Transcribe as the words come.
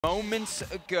Moments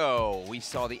ago, we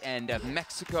saw the end of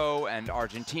Mexico and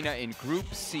Argentina in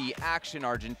Group C action.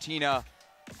 Argentina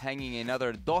hanging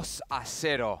another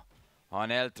 2-0 on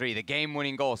L3. The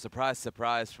game-winning goal, surprise,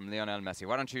 surprise, from Lionel Messi.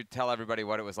 Why don't you tell everybody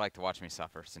what it was like to watch me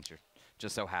suffer, since you're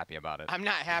just so happy about it? I'm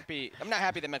not happy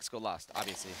that Mexico lost,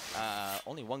 obviously.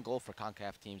 Only one goal for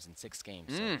CONCACAF teams in 6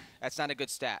 games. So that's not a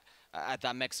good stat. I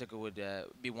thought Mexico would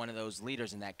be one of those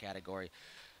leaders in that category.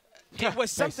 It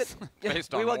was something.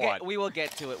 Based on what? We will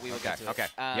get to it. We will get to it. Okay.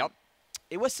 Yep.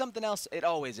 It was something else. It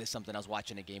always is something else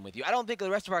watching a game with you. I don't think the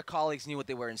rest of our colleagues knew what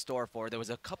they were in store for. There was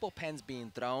a couple pens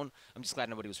being thrown. I'm just glad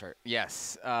nobody was hurt.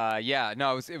 Yes. Yeah.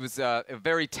 No, it was a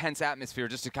very tense atmosphere.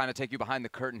 Just to kind of take you behind the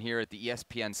curtain here at the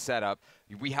ESPN setup,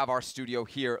 we have our studio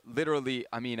here. Literally,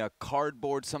 I mean, a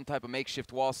cardboard, some type of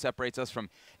makeshift wall separates us from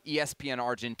ESPN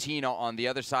Argentina. On the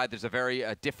other side, there's a very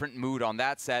different mood on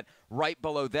that set. Right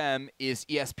below them is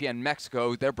ESPN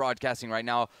Mexico. They're broadcasting right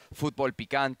now Futbol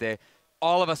Picante.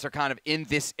 All of us are kind of in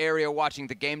this area watching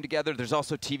the game together. There's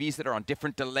also TVs that are on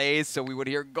different delays, so we would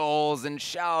hear goals and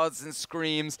shouts and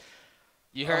screams.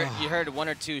 You heard one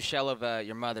or two shell of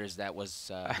your mother's. That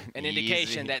was an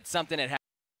indication that something had happened.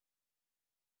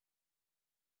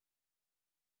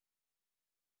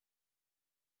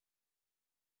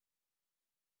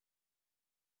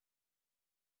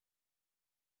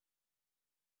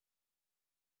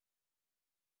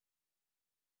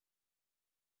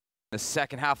 The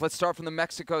second half. Let's start from the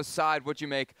Mexico side. What'd you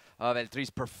make of El Tri's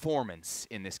performance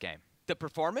in this game? The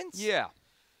performance? Yeah.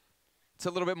 It's a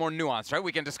little bit more nuanced, right?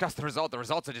 We can discuss the result. The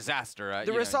result's a disaster.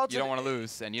 You don't want to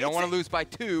lose, and you don't want to lose by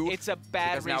 2. It's a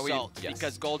bad result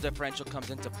because goal differential comes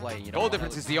into play. Goal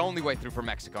difference is the only way through for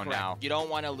Mexico now. You don't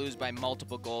want to lose by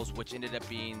multiple goals, which ended up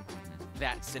being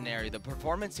that scenario. The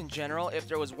performance in general, if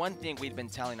there was one thing we'd been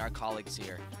telling our colleagues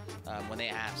here when they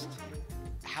asked,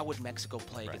 how would Mexico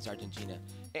play against Argentina?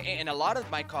 And a lot of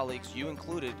my colleagues, you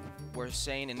included, were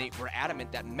saying, and they were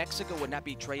adamant, that Mexico would not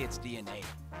betray its DNA.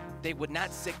 They would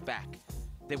not sit back.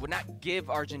 They would not give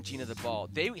Argentina the ball.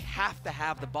 They have to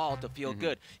have the ball to feel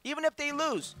good. Even if they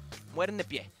lose, mueren de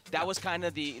pie. That was kind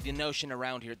of the notion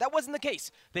around here. That wasn't the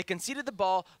case. They conceded the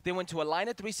ball. They went to a line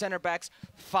of 3 center backs,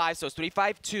 5, so it's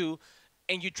 3-5-2,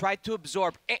 and you tried to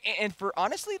absorb. And for,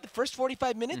 honestly, the first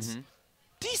 45 minutes,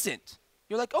 decent.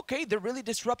 You're like, okay, they're really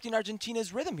disrupting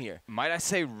Argentina's rhythm here. Might I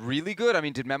say really good? I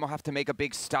mean, did Memo have to make a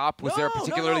big stop? Was there a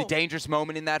particularly dangerous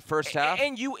moment in that first half?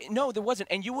 No, there wasn't.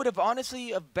 And you would have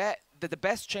honestly bet that the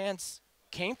best chance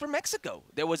came from Mexico.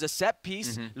 There was a set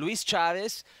piece, Luis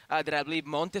Chavez, that I believe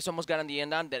Montes almost got on the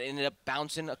end on, that ended up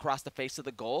bouncing across the face of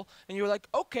the goal. And you were like,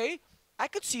 okay, I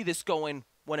could see this going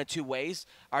one of 2 ways.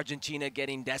 Argentina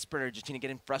getting desperate, Argentina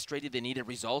getting frustrated. They need a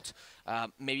result,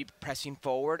 maybe pressing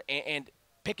forward and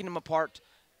picking them apart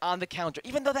on the counter,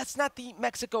 even though that's not the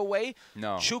Mexico way.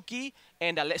 No. Chucky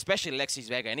and especially Alexis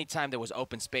Vega, anytime there was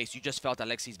open space, you just felt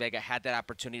Alexis Vega had that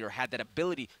opportunity or had that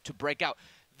ability to break out.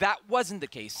 That wasn't the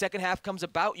case. Second half comes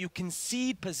about, you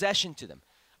concede possession to them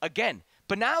again.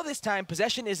 But now this time,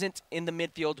 possession isn't in the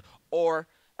midfield or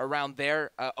around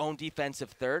their own defensive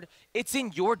third. It's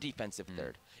in your defensive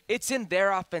third. It's in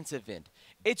their offensive end.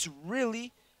 It's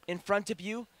really in front of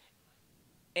you,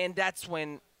 and that's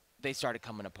when they started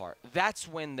coming apart. That's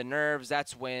when the nerves,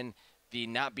 that's when the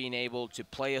not being able to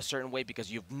play a certain way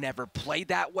because you've never played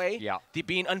that way, the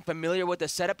being unfamiliar with the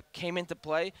setup came into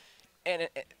play, and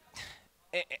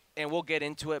we'll get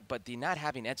into it, but the not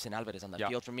having Edson Alvarez on the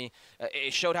field for me,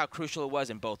 it showed how crucial it was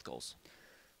in both goals.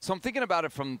 So I'm thinking about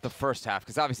it from the first half,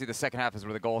 because obviously the second half is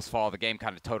where the goals fall. The game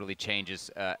kind of totally changes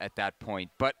at that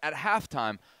point. But at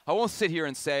halftime, I won't sit here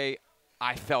and say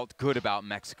I felt good about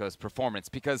Mexico's performance,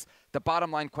 because the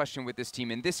bottom line question with this team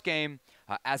in this game,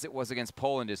 as it was against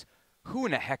Poland, is who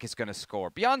in the heck is going to score?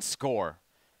 Beyond score,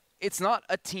 it's not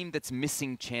a team that's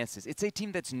missing chances. It's a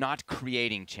team that's not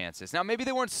creating chances. Now, maybe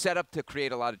they weren't set up to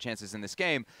create a lot of chances in this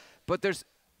game, but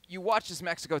you watch this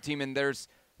Mexico team, and there's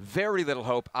very little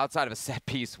hope outside of a set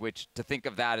piece, which to think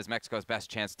of that as Mexico's best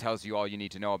chance tells you all you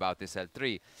need to know about this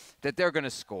L3, that they're going to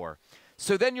score.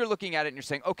 So then you're looking at it and you're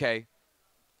saying, okay,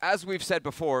 as we've said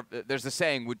before, there's a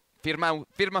saying,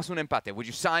 firmas un empate. Would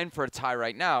you sign for a tie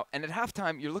right now? And at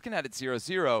halftime, you're looking at it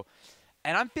 0-0,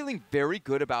 and I'm feeling very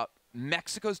good about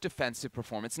Mexico's defensive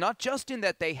performance, not just in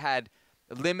that they had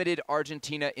limited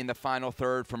Argentina in the final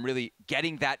third from really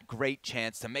getting that great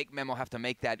chance to make Memo have to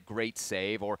make that great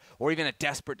save or even a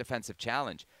desperate defensive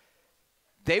challenge.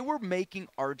 They were making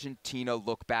Argentina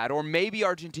look bad, or maybe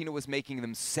Argentina was making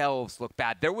themselves look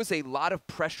bad. There was a lot of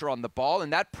pressure on the ball,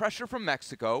 and that pressure from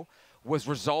Mexico was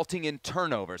resulting in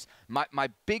turnovers. My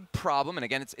big problem, and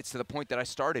again, it's to the point that I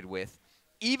started with,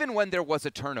 even when there was a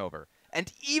turnover,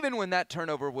 And even when that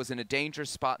turnover was in a dangerous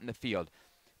spot in the field,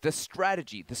 the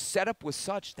strategy, the setup was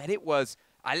such that it was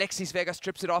Alexis Vega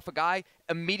strips it off a guy,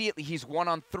 immediately he's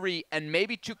 1-on-3, and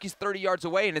maybe Chucky's 30 yards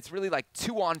away, and it's really like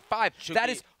 2-on-5. That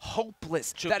is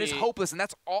hopeless. That is hopeless, and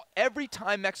that's all. Every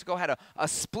time Mexico had a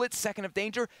split second of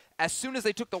danger, as soon as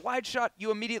they took the wide shot,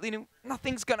 you immediately knew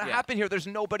nothing's going to happen here. There's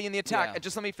nobody in the attack. And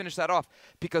just let me finish that off,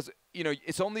 because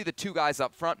it's only the two guys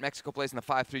up front. Mexico plays in the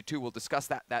 5-3-2. We'll discuss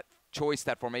that choice,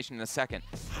 that formation in a second.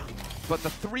 But the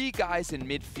three guys in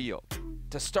midfield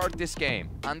to start this game,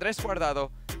 Andrés Guardado,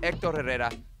 Héctor Herrera,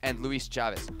 and Luis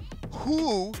Chavez.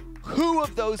 Who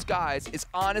of those guys is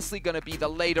honestly going to be the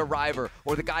late arriver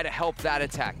or the guy to help that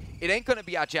attack? It ain't going to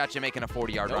be Achache making a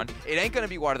 40-yard run. It ain't going to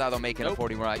be Guardado making a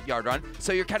 40-yard run.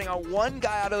 So you're cutting on one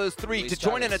guy out of those three to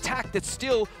join an attack that's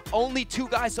still only two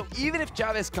guys. So even if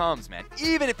Chavez comes, man,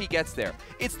 even if he gets there,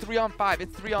 it's 3-on-5,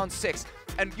 it's 3-on-6.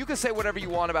 And you can say whatever you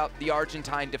want about the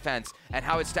Argentine defense and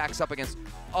how it stacks up against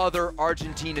other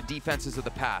Argentina defenses of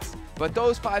the past. But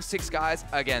those 5-6 guys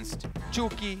against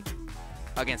Chucky,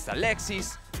 against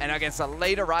Alexis, and against a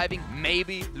late arriving,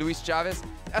 maybe, Luis Chavez,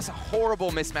 that's a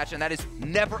horrible mismatch, and that is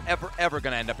never, ever, ever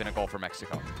going to end up in a goal for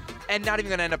Mexico. And not even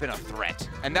going to end up in a threat.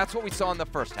 And that's what we saw in the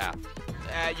first half.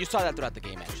 You saw that throughout the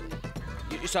game, actually.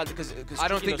 You saw it because I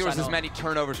don't think there was as many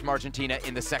turnovers from Argentina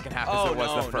in the second half as there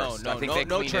was the first. I think they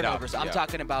cleaned it up. I'm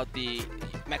talking about the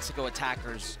Mexico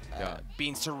attackers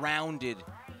being surrounded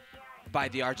by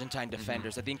the Argentine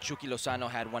defenders. I think Chucky Lozano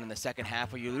had one in the second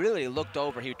half where you really looked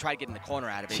over. He tried getting the corner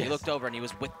out of it. He looked over and he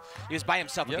was by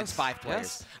himself against 5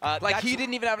 players. Like he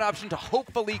didn't even have an option to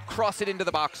hopefully cross it into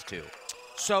the box too.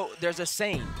 So there's a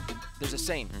saying.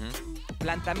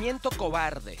 Planteamiento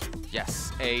cobarde.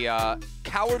 Yes, a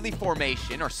cowardly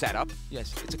formation or setup.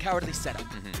 Yes, it's a cowardly setup.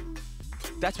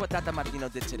 That's what Tata Martino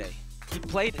did today. He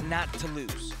played not to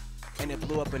lose, and it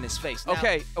blew up in his face. Now,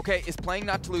 okay. Is playing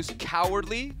not to lose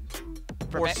cowardly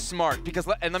or smart? Because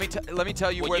let me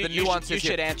tell you where the nuance is. You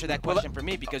should answer that question for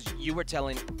me, because you were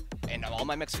telling, and all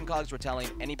my Mexican colleagues were telling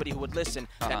anybody who would listen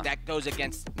that goes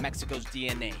against Mexico's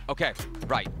DNA. Okay,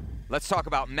 right. Let's talk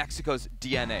about Mexico's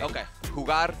DNA. Okay.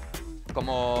 Jugar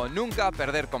como nunca,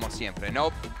 perder como siempre.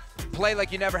 No, play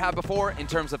like you never have before in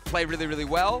terms of play really, really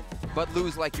well, but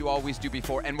lose like you always do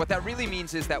before. And what that really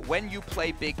means is that when you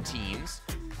play big teams,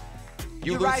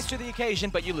 you rise to the occasion,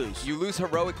 but you lose. You lose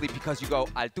heroically because you go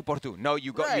al tú por tú. No,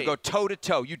 you go toe to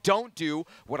toe. You don't do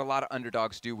what a lot of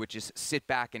underdogs do, which is sit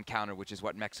back and counter, which is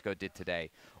what Mexico did today.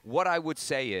 What I would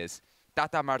say is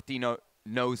Tata Martino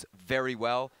knows very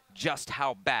well just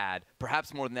how bad,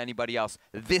 perhaps more than anybody else,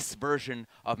 this version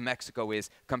of Mexico is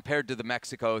compared to the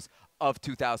Mexicos of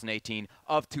 2018,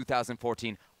 of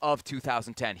 2014, of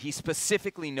 2010. He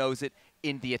specifically knows it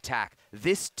in the attack.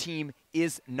 This team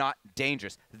is not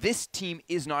dangerous. This team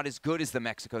is not as good as the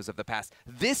Mexicos of the past.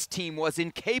 This team was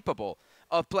incapable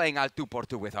of playing al tú por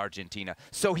tú with Argentina.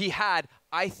 So he had,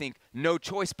 I think, no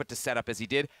choice but to set up as he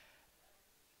did.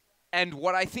 And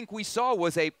what I think we saw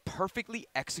was a perfectly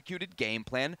executed game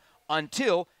plan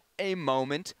until a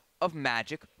moment of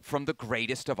magic from the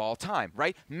greatest of all time,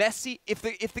 right? Messi, if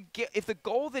the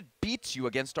goal that beats you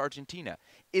against Argentina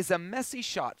is a Messi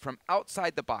shot from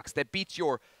outside the box that beats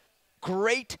your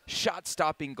great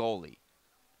shot-stopping goalie.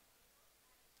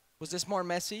 Was this more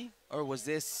Messi, or was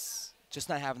this just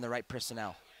not having the right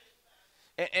personnel?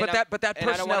 But that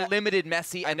personnel limited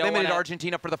Messi and limited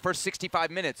Argentina for the first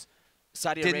 65 minutes.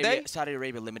 Saudi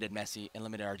Arabia limited Messi and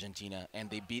limited Argentina, and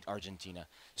they beat Argentina.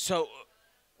 So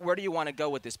where do you want to go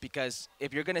with this? Because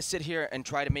if you're going to sit here and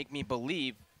try to make me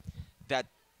believe that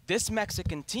this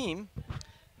Mexican team,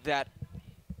 that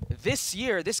this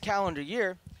year, this calendar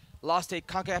year, lost a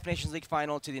CONCACAF Nations League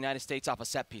final to the United States off of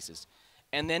set pieces,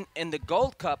 and then in the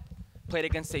Gold Cup played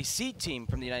against a seed team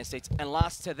from the United States and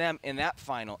lost to them in that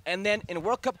final, and then in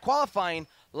World Cup qualifying,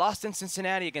 lost in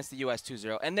Cincinnati against the U.S.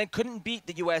 2-0, and then couldn't beat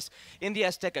the U.S. in the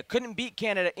Azteca, couldn't beat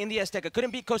Canada in the Azteca,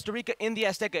 couldn't beat Costa Rica in the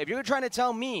Azteca. If you're trying to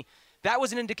tell me that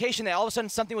was an indication that all of a sudden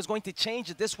something was going to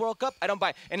change at this World Cup, I don't buy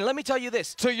it. And let me tell you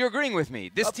this. So you're agreeing with me.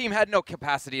 This team had no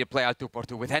capacity to play al tú por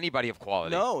tú with anybody of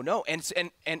quality. No.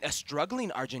 And a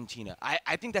struggling Argentina.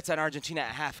 I think that's an Argentina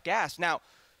at half gas. Now,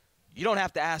 you don't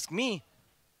have to ask me,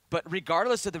 but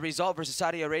regardless of the result versus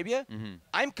Saudi Arabia,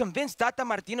 I'm convinced Tata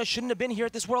Martino shouldn't have been here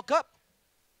at this World Cup.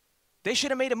 They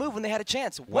should have made a move when they had a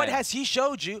chance. What has he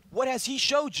showed you? What has he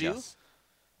showed you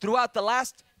throughout the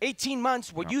last 18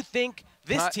 months where you think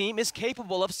this team is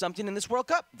capable of something in this World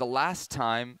Cup? The last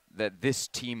time that this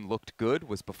team looked good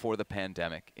was before the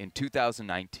pandemic in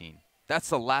 2019. That's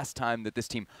the last time that this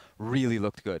team really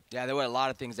looked good. Yeah, there were a lot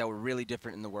of things that were really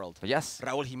different in the world. But yes.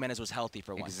 Raul Jimenez was healthy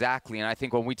for one. Exactly, and I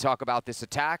think when we talk about this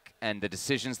attack and the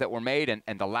decisions that were made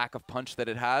and the lack of punch that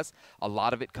it has, a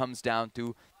lot of it comes down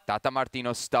to Tata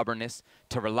Martino's stubbornness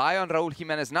to rely on Raul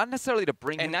Jimenez, not necessarily to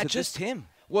bring him to this. And not just him.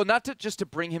 Well, not just to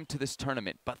bring him to this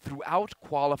tournament, but throughout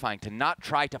qualifying, to not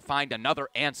try to find another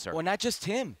answer. Well, not just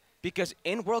him, because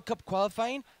in World Cup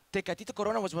qualifying, Tecatito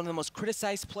Corona was one of the most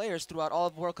criticized players throughout all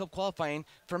of World Cup qualifying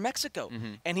for Mexico,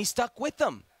 and he stuck with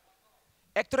them.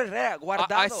 Héctor Herrera,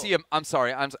 Guardado. I see him. I'm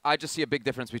sorry. I just see a big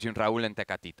difference between Raul and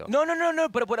Tecatito. No.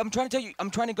 But what I'm trying to tell you, I'm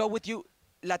trying to go with you.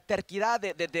 La terquedad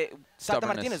de Tata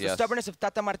Martino, the stubbornness of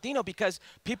Tata Martino, because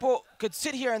people could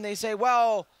sit here and they say,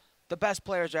 well, the best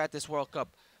players are at this World Cup.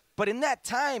 But in that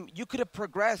time, you could have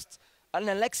progressed an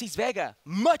Alexis Vega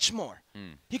much more.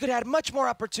 He could have had much more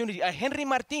opportunity. A Henry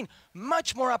Martin,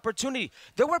 much more opportunity.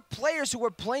 There were players who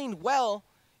were playing well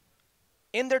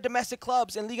in their domestic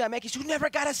clubs in Liga MX who never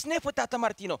got a sniff with Tata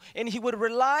Martino. And he would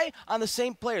rely on the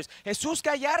same players. Jesus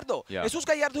Gallardo. Yeah. Jesus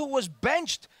Gallardo, who was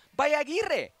benched by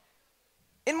Aguirre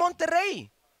in Monterrey.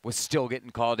 Was still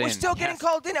getting called in. Was still getting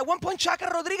called in. At one point,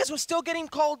 Chaca Rodriguez was still getting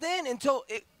called in until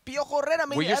Piojo Herrera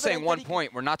made it. Well, you're saying one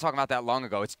point. We're not talking about that long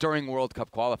ago. It's during World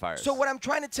Cup qualifiers. So what I'm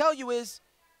trying to tell you is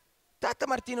Tata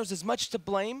Martino's as much to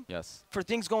blame for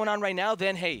things going on right now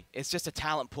then, hey, it's just a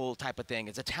talent pool type of thing.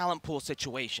 It's a talent pool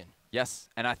situation. Yes,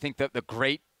 and I think that the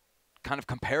great kind of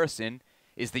comparison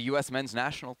is the U.S. men's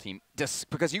national team.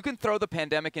 Because you can throw the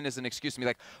pandemic in as an excuse and be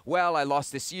like, well, I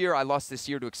lost this year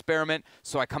to experiment,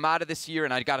 so I come out of this year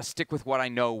and I got to stick with what I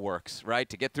know works, right?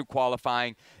 To get through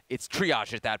qualifying, it's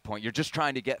triage at that point. You're just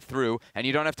trying to get through, and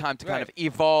you don't have time to kind of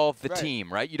evolve the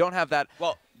team, right? You don't have that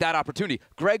that opportunity.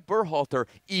 Greg Berhalter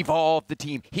evolved the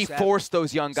team. He forced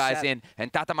those young guys in,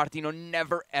 and Tata Martino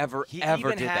never, ever did that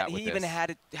with this. He even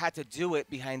had to do it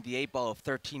behind the 8 ball of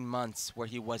 13 months where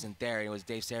he wasn't there. It was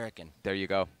Dave Sarakin. There you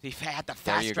go. He had to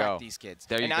fast-track these kids.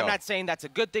 There you go. I'm not saying that's a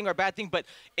good thing or a bad thing, but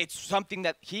it's something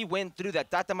that he went through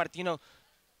that Tata Martino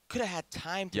could have had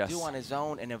time to do on his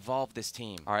own and evolve this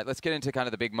team. All right, let's get into kind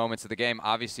of the big moments of the game.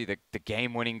 Obviously, the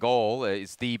game-winning goal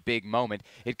is the big moment.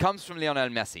 It comes from Lionel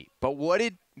Messi. But what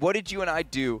did you and I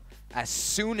do as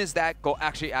soon as that goal?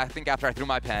 Actually, I think after I threw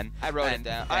my pen. I wrote it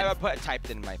down. I typed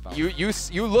it in my phone.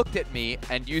 You looked at me,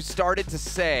 and you started to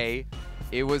say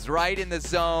it was right in the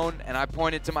zone, and I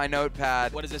pointed to my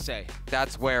notepad. What does it say?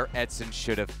 That's where Edson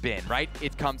should have been, right?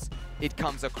 It comes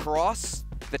across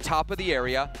the top of the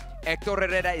area. Héctor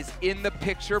Herrera is in the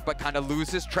picture, but kind of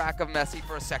loses track of Messi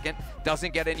for a second,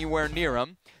 doesn't get anywhere near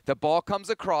him. The ball comes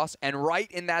across, and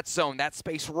right in that zone, that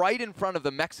space right in front of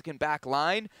the Mexican back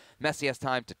line, Messi has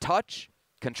time to touch,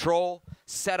 control,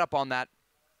 set up on that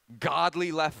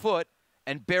godly left foot,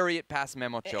 and bury it past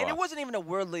Memo Ochoa. And it wasn't even a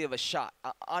worldly of a shot.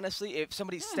 Honestly, if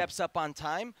somebody steps up on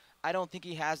time, I don't think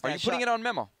he has that shot. Are you putting it on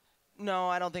Memo? No,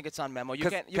 I don't think it's on Memo. You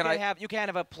can't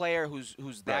have a player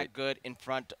who's that good in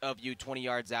front of you 20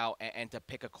 yards out and to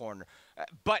pick a corner.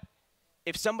 But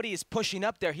if somebody is pushing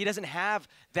up there, he doesn't have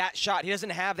that shot. He doesn't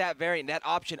have that variant, that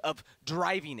option of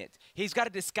driving it. He's got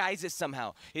to disguise it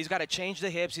somehow. He's got to change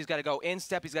the hips. He's got to go in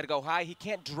step. He's got to go high. He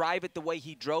can't drive it the way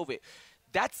he drove it.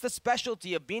 That's the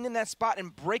specialty of being in that spot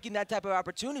and breaking that type of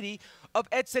opportunity of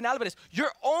Edson Alvarez. Your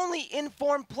only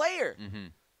informed player.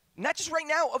 Not just right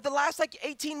now, of the last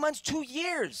 18 months, 2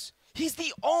 years. He's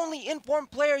the only informed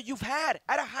player you've had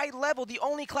at a high level, the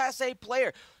only Class A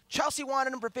player. Chelsea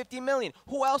wanted him for $50 million.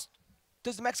 Who else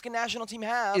does the Mexican national team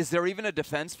have? Is there even a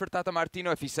defense for Tata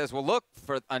Martino if he says, well, look,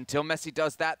 until Messi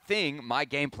does that thing, my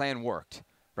game plan worked,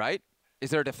 right? Is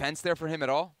there a defense there for him at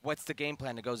all? What's the game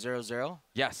plan, to go 0-0?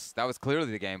 Yes, that was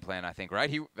clearly the game plan, I think,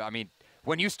 right?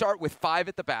 When you start with 5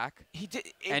 at the back,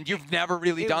 and you've never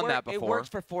really done that before. It worked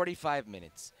for 45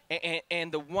 minutes.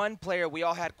 And the one player we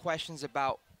all had questions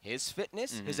about his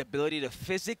fitness, his ability to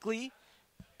physically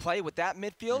play with that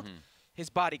midfield,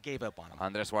 his body gave up on him.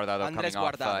 Andres Guardado coming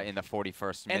off in the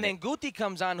 41st minute. And then Guti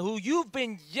comes on, who you've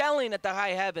been yelling at the high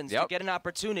heavens to get an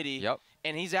opportunity,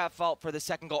 and he's at fault for the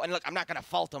second goal. And look, I'm not going to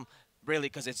fault him, really,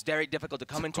 because it's very difficult to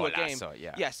come into a game.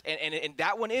 Yes, and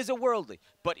that one is a worldly.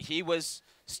 But he was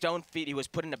stone feet. He was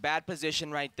put in a bad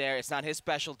position right there. It's not his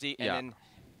specialty. And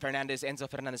then Enzo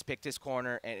Fernandez picked his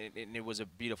corner, and it was a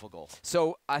beautiful goal.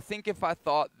 So I think if I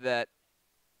thought that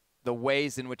the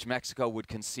ways in which Mexico would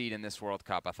concede in this World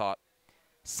Cup, I thought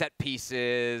set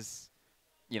pieces,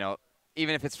 even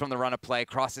if it's from the run of play,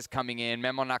 crosses coming in,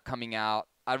 Memo not coming out,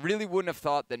 I really wouldn't have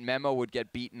thought that Memo would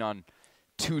get beaten on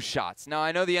 2 shots. Now,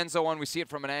 I know the Enzo one, we see it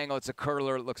from an angle. It's a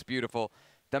curler. It looks beautiful.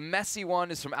 The Messi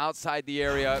one is from outside the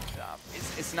area.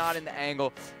 It's not in the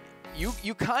angle.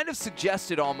 you kind of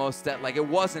suggested almost that like it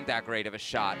wasn't that great of a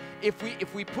shot.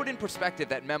 If we put in perspective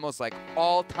that Memo's like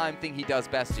all-time thing he does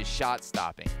best is shot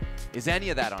stopping. Is any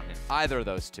of that on him? Either of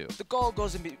those two? The goal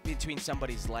goes in between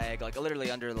somebody's leg, like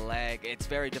literally under the leg. It's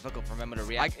very difficult for Memo to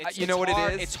react. You know what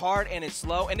hard, it is? It's hard and it's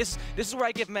slow. And this is where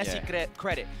I give Messi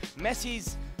credit.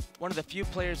 Messi's one of the few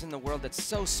players in the world that's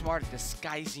so smart at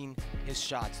disguising his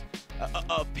shots,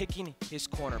 picking his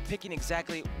corner, picking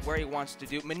exactly where he wants to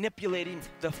do, manipulating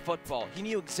the football. He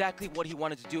knew exactly what he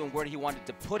wanted to do and where he wanted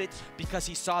to put it because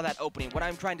he saw that opening. What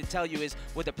I'm trying to tell you is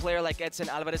with a player like Edson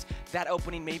Alvarez, that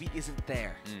opening maybe isn't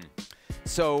there.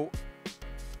 So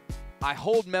I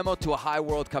hold Memo to a high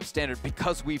World Cup standard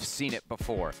because we've seen it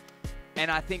before. And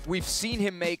I think we've seen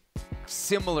him make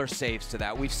similar saves to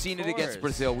that. We've seen it against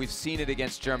Brazil. We've seen it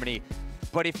against Germany.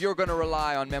 But if you're going to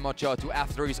rely on Memo Ochoa to,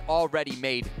 after he's already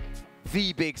made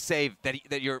the big save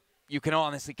that you can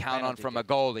honestly count on from a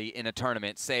goalie in a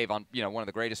tournament, save on one of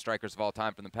the greatest strikers of all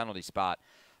time from the penalty spot,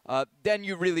 then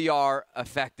you really are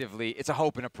effectively, it's a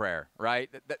hope and a prayer, right?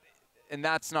 And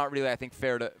that's not really, I think,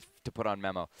 fair to put on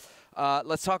Memo.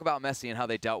 Let's talk about Messi and how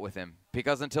they dealt with him,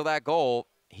 because until that goal,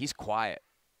 he's quiet.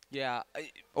 Yeah.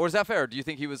 Or is that fair? Do you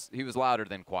think he was louder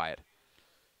than quiet?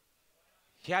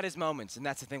 He had his moments, and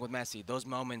that's the thing with Messi. Those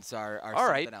moments are all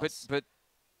right, something else.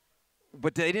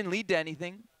 but they didn't lead to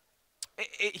anything.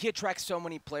 He attracts so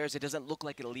many players. It doesn't look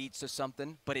like it leads to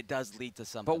something, but it does lead to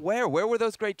something. But where? Where were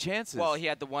those great chances? Well, he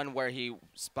had the one where he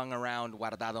spun around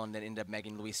Guardado and then ended up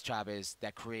making Luis Chavez.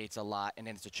 That creates a lot, and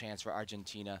then it's a chance for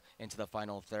Argentina into the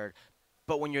final third.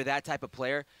 But when you're that type of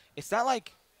player, it's not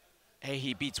like, hey,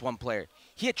 he beats one player.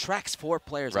 He attracts 4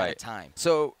 players at a time.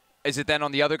 So is it then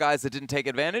on the other guys that didn't take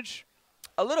advantage?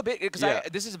 A little bit, because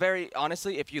this is very,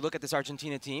 honestly, if you look at this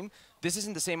Argentina team, this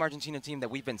isn't the same Argentina team that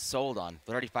we've been sold on.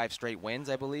 35 straight wins,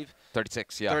 I believe.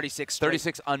 36, yeah. 36 straight.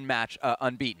 36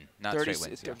 unbeaten, not straight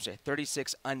wins. Yeah.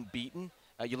 36 unbeaten.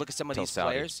 You look at some of these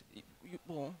players.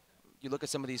 You look at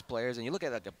some of these players, and you look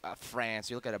at like a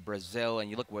France, you look at a Brazil, and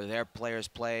you look where their players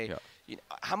play. Yeah.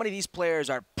 How many of these players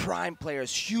are prime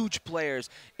players, huge players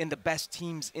in the best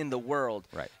teams in the world?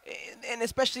 Right. And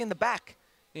especially in the back,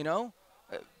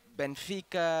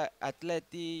 Benfica,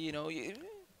 Atleti,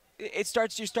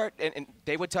 and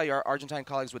they would tell you, our Argentine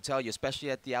colleagues would tell you, especially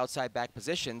at the outside back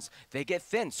positions, they get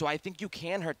thin. So I think you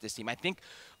can hurt this team. I think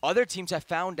other teams have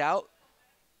found out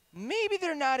maybe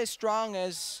they're not as strong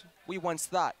as we once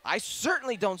thought. I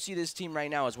certainly don't see this team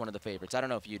right now as one of the favorites. I don't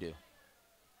know if you do.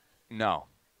 No.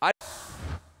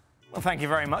 Well, thank you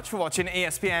very much for watching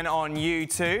ESPN on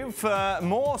YouTube. For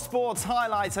more sports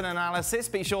highlights and analysis,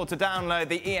 be sure to download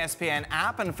the ESPN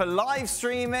app. And for live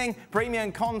streaming,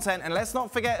 premium content, and let's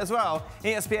not forget as well,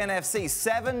 ESPN FC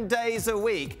 7 days a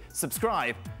week.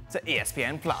 Subscribe to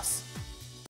ESPN+.